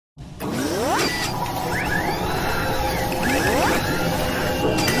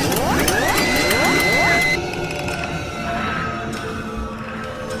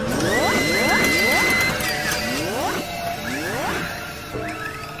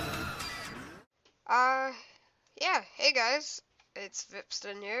Hey guys, it's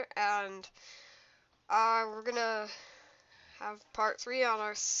Vipstin here, and we're gonna have part 3 on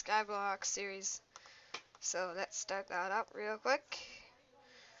our Skyblock series. So let's start that up real quick.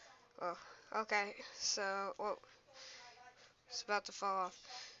 Oh, okay, so, whoa, it's about to fall off.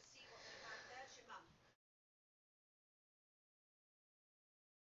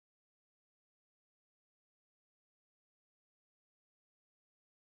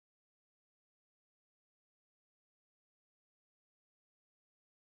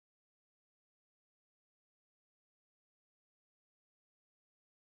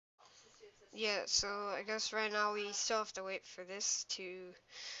 Yeah, so I guess right now we still have to wait for this to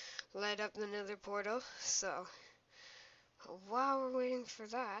light up the nether portal, so while we're waiting for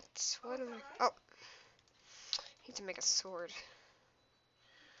that, what am I, oh, need to make a sword.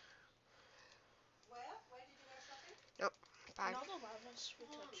 Nope, bye. Not allowed us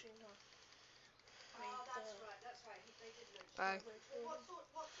retouching or Bye.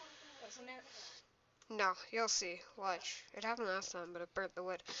 wasn't it? No, you'll see. Watch. It happened last time, but it burnt the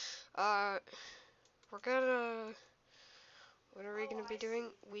wood. Uh, we're gonna... What are we gonna be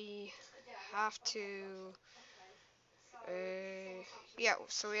doing? We have to... yeah,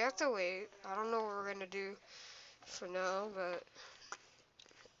 so we have to wait. I don't know what we're gonna do for now, but...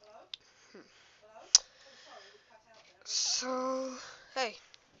 So... Hey.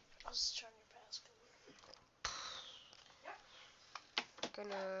 Just turn your basket.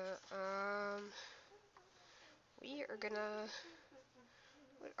 We are gonna...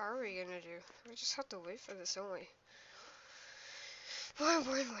 What are we gonna do? We just have to wait for this, don't we?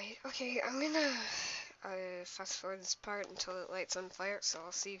 Wait. Okay, I'm gonna fast forward this part until it lights on fire, so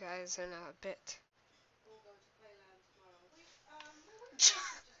I'll see you guys in a bit.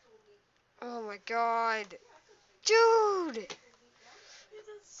 Oh my god. Dude!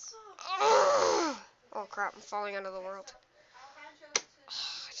 Oh crap, I'm falling out of the world.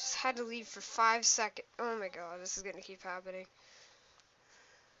 I just had to leave for 5 seconds. Oh my god, this is gonna keep happening.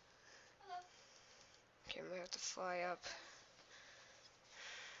 Okay, I'm gonna have to fly up.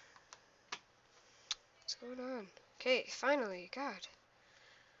 What's going on? Okay, finally, god.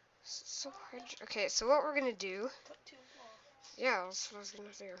 This is so hard. Okay, so what we're gonna do... Yeah, that's what I was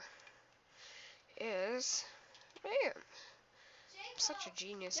gonna do. Is... Man, I'm such a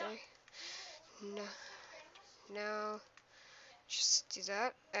genius, eh? No. Now, just do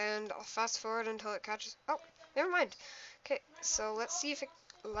that, and I'll fast forward until it catches... Oh, never mind. Okay, so let's see if it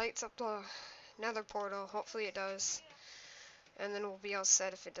lights up the nether portal. Hopefully it does. And then we'll be all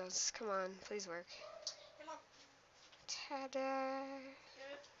set if it does. Come on, please work. Ta-da!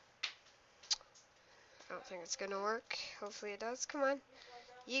 I don't think it's gonna work. Hopefully it does. Come on.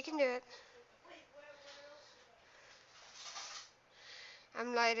 You can do it.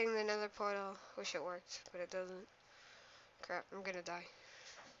 I'm lighting the nether portal. Wish it worked, but it doesn't. Crap, I'm gonna die.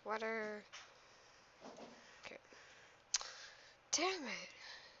 Water. Okay. Damn it!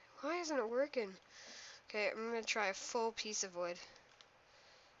 Why isn't it working? Okay, I'm gonna try a full piece of wood.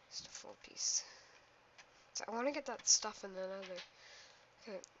 Just a full piece. So I want to get that stuff in the nether.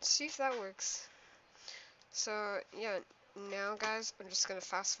 Okay, see if that works. So, yeah, now guys, I'm just gonna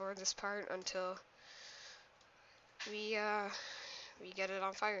fast forward this part until we get it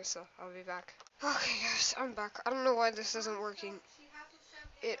on fire, so I'll be back. Okay guys, I'm back. I don't know why this isn't working.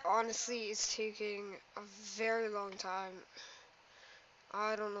 It honestly is taking a very long time.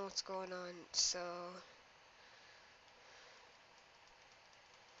 I don't know what's going on, so...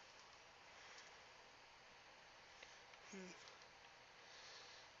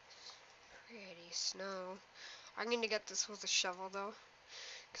 Pretty snow. I'm gonna get this with a shovel though,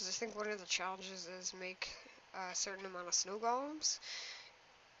 because I think one of the challenges is make a certain amount of snow golems.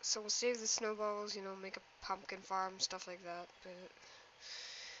 So we'll save the snowballs, you know, make a pumpkin farm, stuff like that. But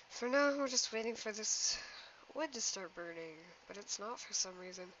for now, we're just waiting for this wood to start burning. But it's not for some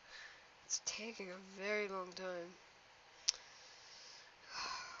reason. It's taking a very long time.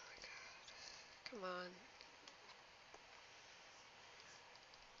 Oh my god. Come on.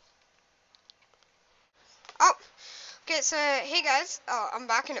 Oh! Okay, so, hey guys. Oh, I'm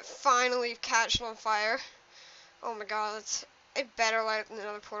back and it finally catched on fire. Oh my god, it better light up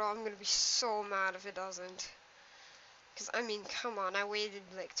another portal. I'm gonna be so mad if it doesn't. Because, I mean, come on, I waited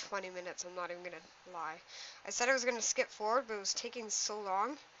like 20 minutes, I'm not even gonna lie. I said I was gonna skip forward, but it was taking so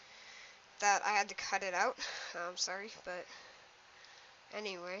long that I had to cut it out. I'm sorry, but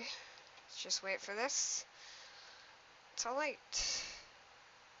anyway, let's just wait for this to light.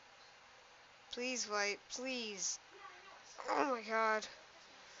 Please light, please. Oh my god.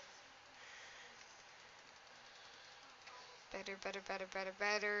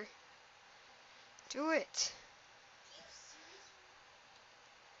 Better. Do it.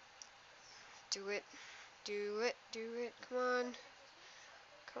 Do it. Do it. Do it. Come on.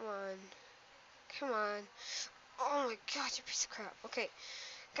 Come on. Come on. Oh my god, you piece of crap. Okay.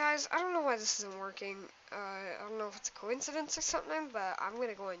 Guys, I don't know why this isn't working. I don't know if it's a coincidence or something, but I'm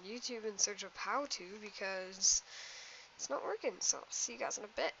gonna go on YouTube and search up how to because it's not working. So, see you guys in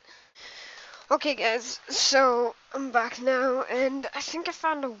a bit. Okay, guys, so I'm back now, and I think I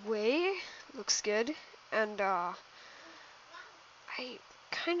found a way. Looks good. And, I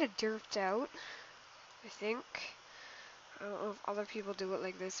kind of derped out, I think. I don't know if other people do it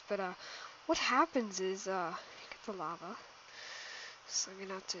like this, but, what happens is, get the lava. So I'm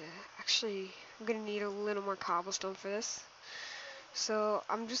gonna have to, actually, I'm gonna need a little more cobblestone for this. So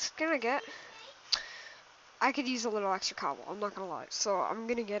I'm just gonna get, I could use a little extra cobble, I'm not gonna lie. So I'm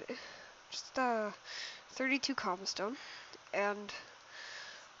gonna get just 32 cobblestone, and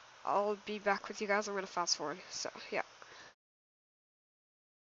I'll be back with you guys. I'm gonna fast forward, so yeah.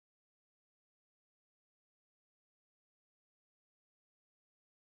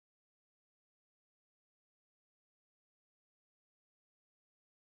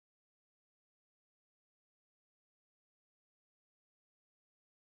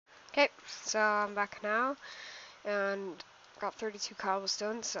 Okay, so I'm back now, and got 32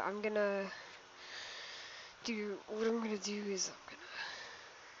 cobblestone, so I'm gonna do, what I'm gonna do is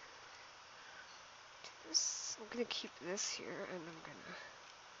I'm gonna keep this here, and I'm gonna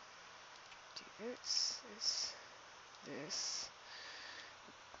do this.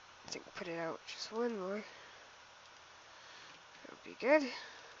 I think put it out just one more. That'll be good.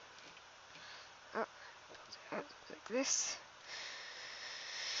 Oh, build it out like this.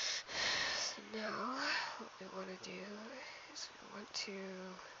 So now, what we want to do is we want to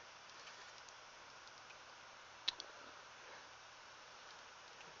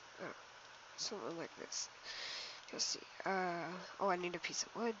something like this. You'll see. Oh, I need a piece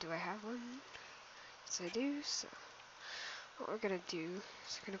of wood. Do I have one? Yes, I do. So what we're gonna do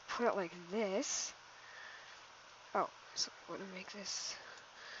is we're gonna put it like this. Oh, so I want to make this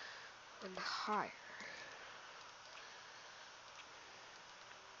one higher.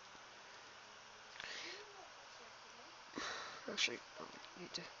 Actually, I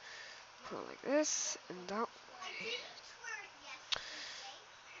need to put it like this, and that way.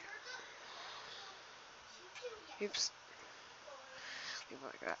 Oops. Leave it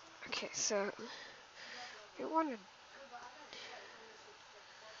like that. Okay, so we want to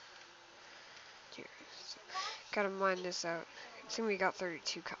here. So, gotta mine this out. I think we got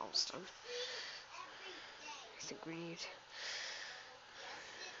 32 cobblestone. I think we need.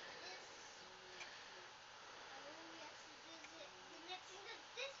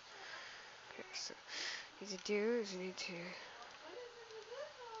 Okay, so what you need to do is you need to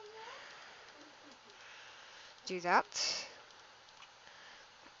do that.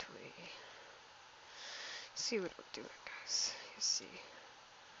 See what I'm doing, guys. You see.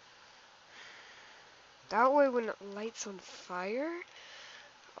 That way when it lights on fire,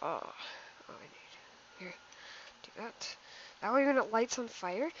 I need, here, do that. That way when it lights on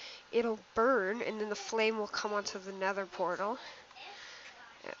fire, it'll burn, and then the flame will come onto the nether portal.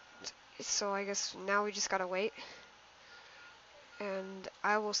 And so I guess now we just gotta wait. And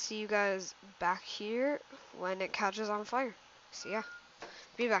I will see you guys back here when it catches on fire. So yeah,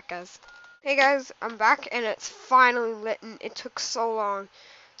 be back, guys. Hey guys, I'm back, and it's finally lit, and it took so long.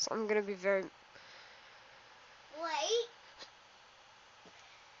 So I'm gonna be very... Wait.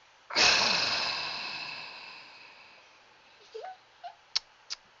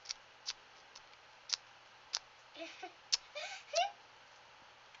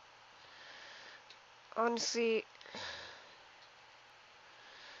 Honestly,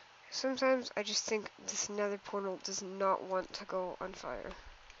 sometimes I just think this nether portal does not want to go on fire.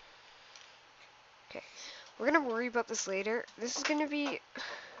 Okay, we're gonna worry about this later. This is gonna be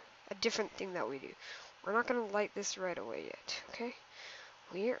a different thing that we do. We're not gonna light this right away yet, okay?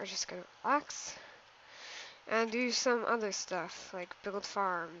 We are just gonna relax and do some other stuff, like build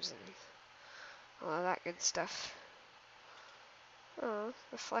farms and all of that good stuff. Oh,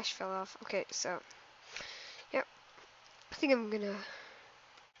 the flesh fell off. Okay, so, yep. I think I'm gonna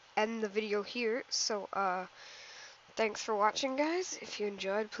end the video here. So, thanks for watching, guys. If you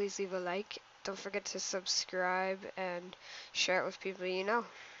enjoyed, please leave a like. Don't forget to subscribe and share it with people you know.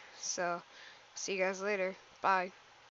 So, see you guys later. Bye.